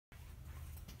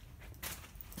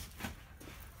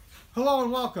Hello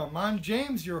and welcome. I'm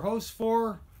James, your host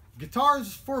for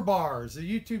Guitars for Bars, a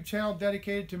YouTube channel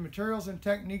dedicated to materials and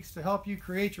techniques to help you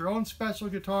create your own special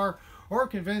guitar or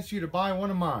convince you to buy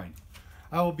one of mine.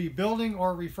 I will be building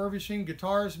or refurbishing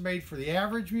guitars made for the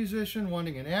average musician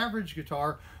wanting an average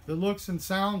guitar that looks and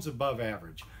sounds above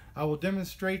average. I will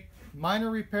demonstrate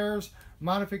minor repairs,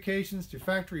 modifications to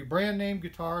factory brand name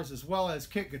guitars as well as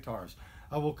kit guitars.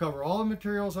 I will cover all the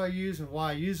materials I use and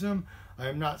why I use them. I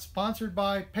am not sponsored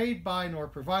by, paid by, nor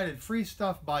provided free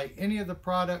stuff by any of the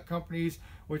product companies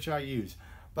which I use.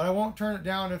 But I won't turn it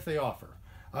down if they offer.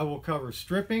 I will cover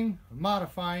stripping,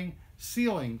 modifying,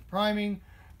 sealing, priming,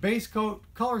 base coat,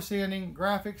 color sanding,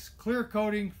 graphics, clear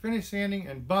coating, finish sanding,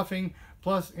 and buffing,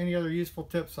 plus any other useful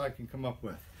tips I can come up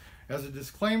with. As a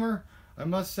disclaimer, I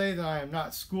must say that I am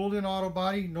not schooled in auto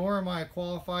body, nor am I a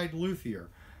qualified luthier.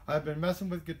 I've been messing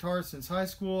with guitars since high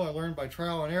school. I learned by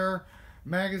trial and error,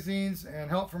 magazines, and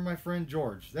help from my friend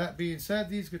George. That being said,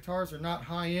 these guitars are not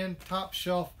high-end, top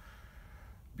shelf,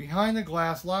 behind the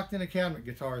glass, locked in a cabinet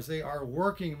guitars. They are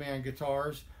working man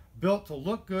guitars, built to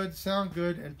look good, sound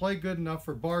good, and play good enough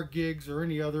for bar gigs or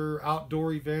any other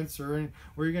outdoor events or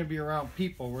where you're going to be around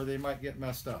people where they might get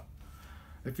messed up.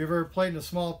 If you've ever played in a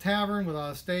small tavern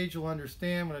without a stage, you'll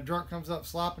understand when a drunk comes up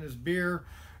slopping his beer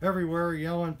everywhere,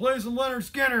 yelling, "Play some Leonard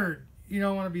Skinner!" You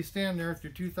don't want to be standing there with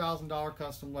your $2,000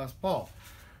 custom Les Paul.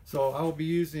 So I will be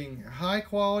using high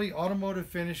quality automotive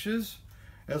finishes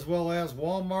as well as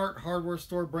Walmart hardware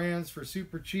store brands for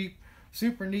super cheap,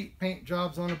 super neat paint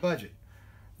jobs on a budget.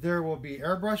 There will be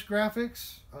airbrush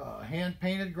graphics, hand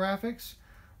painted graphics,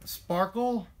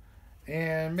 sparkle,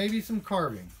 and maybe some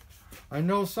carving. I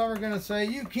know some are going to say,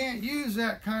 you can't use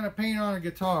that kind of paint on a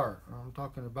guitar. I'm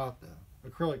talking about the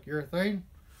acrylic urethane.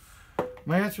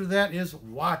 My answer to that is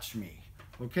watch me.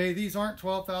 Okay, these aren't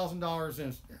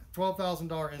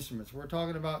 $12,000 instruments. We're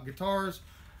talking about guitars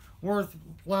worth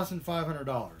less than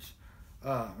 $500.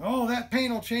 Oh, that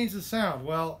paint will change the sound.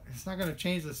 Well, it's not going to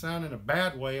change the sound in a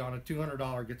bad way on a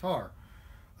 $200 guitar.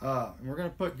 And we're going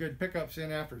to put good pickups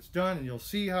in after it's done, and you'll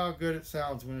see how good it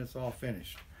sounds when it's all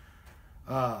finished.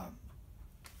 I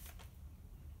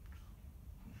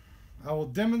will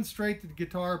demonstrate the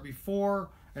guitar before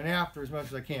and after as much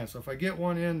as I can. So if I get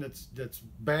one in that's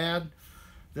bad,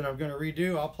 then I'm going to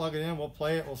redo. I'll plug it in, we'll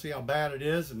play it, we'll see how bad it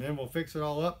is, and then we'll fix it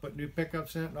all up, put new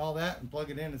pickups in it and all that, and plug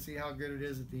it in and see how good it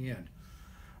is at the end.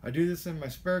 I do this in my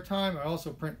spare time. I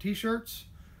also print t-shirts.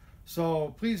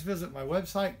 So please visit my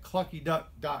website,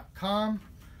 cluckyduck.com,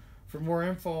 for more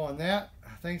info on that.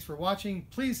 Thanks for watching.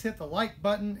 Please hit the like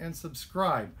button and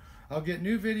subscribe. I'll get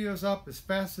new videos up as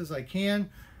fast as I can.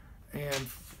 And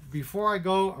before I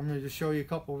go, I'm going to just show you a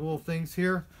couple of little things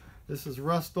here. This is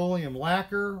Rust-Oleum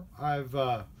lacquer. I've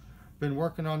been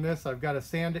working on this. I've got to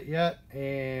sand it yet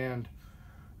and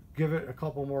give it a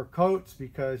couple more coats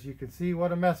because you can see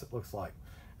what a mess it looks like.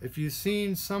 If you've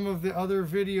seen some of the other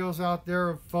videos out there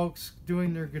of folks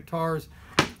doing their guitars,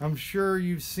 I'm sure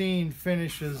you've seen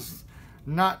finishes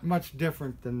not much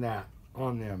different than that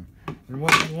on them. And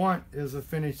what you want is a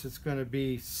finish that's going to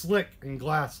be slick and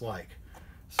glass-like.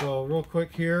 So real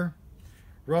quick here,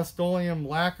 Rust-Oleum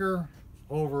lacquer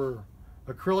over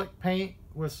acrylic paint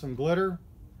with some glitter.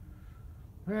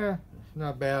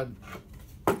 Not bad.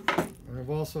 And I've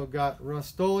also got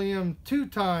Rust-Oleum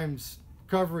 2x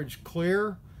coverage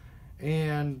clear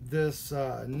and this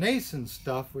Nason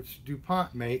stuff which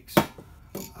DuPont makes.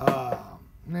 They're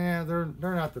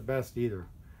not the best either.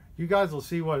 You guys will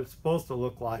see what it's supposed to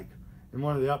look like in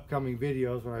one of the upcoming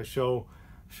videos when I show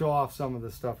off some of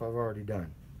the stuff I've already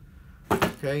done.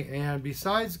 Okay, and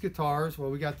besides guitars,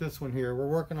 well, we got this one here. We're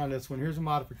working on this one. Here's a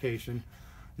modification.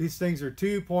 These things are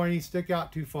too pointy, stick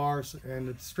out too far, and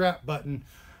the strap button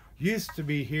used to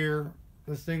be here.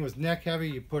 This thing was neck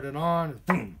heavy. You put it on,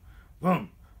 boom,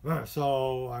 boom, boom.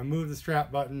 So I moved the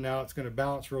strap button. Now it's going to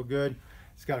balance real good.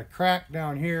 It's got a crack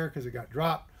down here because it got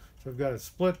dropped. So I've got to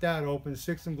split that open,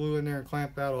 stick some glue in there, and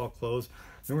clamp that all closed.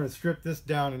 Then we're going to strip this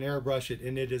down and airbrush it,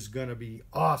 and it is going to be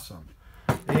awesome.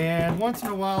 And once in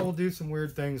a while, we'll do some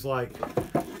weird things like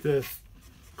this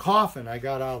coffin I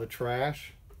got out of the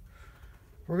trash.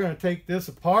 We're going to take this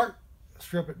apart,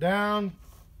 strip it down,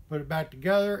 put it back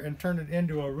together, and turn it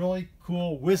into a really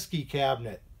cool whiskey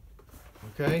cabinet.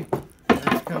 Okay,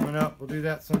 that's coming up. We'll do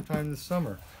that sometime this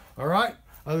summer. All right,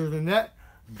 other than that,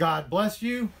 God bless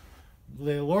you.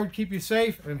 The Lord keep you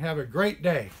safe and have a great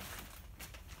day.